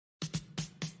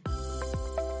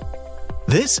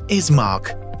This is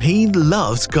Mark. He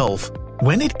loves golf.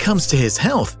 When it comes to his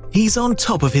health, he's on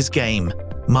top of his game.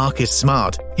 Mark is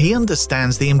smart. He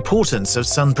understands the importance of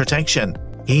sun protection.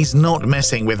 He's not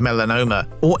messing with melanoma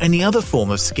or any other form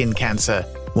of skin cancer.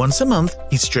 Once a month,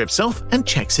 he strips off and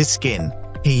checks his skin.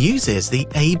 He uses the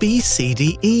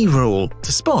ABCDE Rule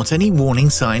to spot any warning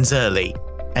signs early.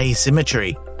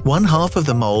 Asymmetry. One half of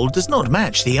the mole does not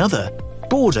match the other.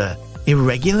 Border.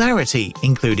 Irregularity,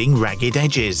 including ragged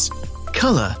edges.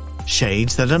 Color.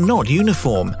 Shades that are not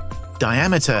uniform.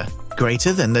 Diameter.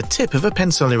 Greater than the tip of a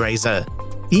pencil eraser.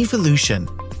 Evolution.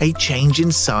 A change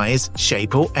in size,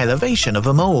 shape or elevation of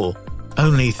a mole.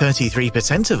 Only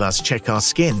 33% of us check our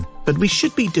skin, but we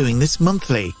should be doing this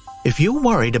monthly. If you're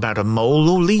worried about a mole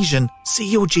or lesion, see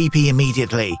your GP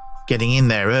immediately. Getting in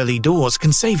there early doors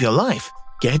can save your life.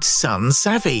 Get sun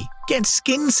savvy. Get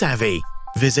skin savvy.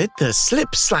 Visit the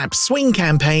Slip Slap Swing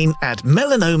campaign at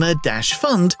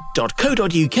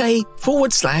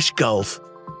melanoma-fund.co.uk/golf.